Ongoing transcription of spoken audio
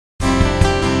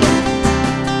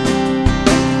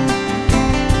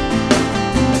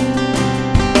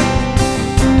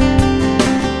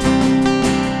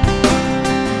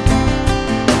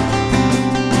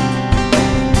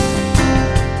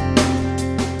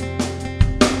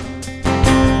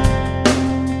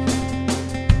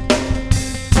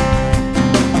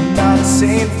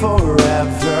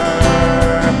forever,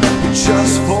 but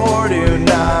just for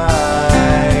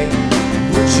tonight.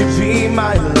 Would you be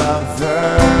my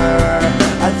lover?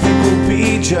 I think we'll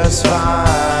be just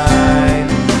fine.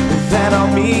 Then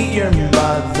I'll meet your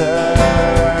mother.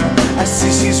 I see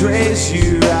she's raised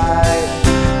you right.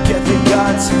 Get the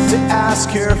guts to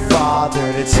ask your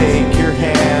father to take your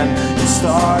hand and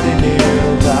start a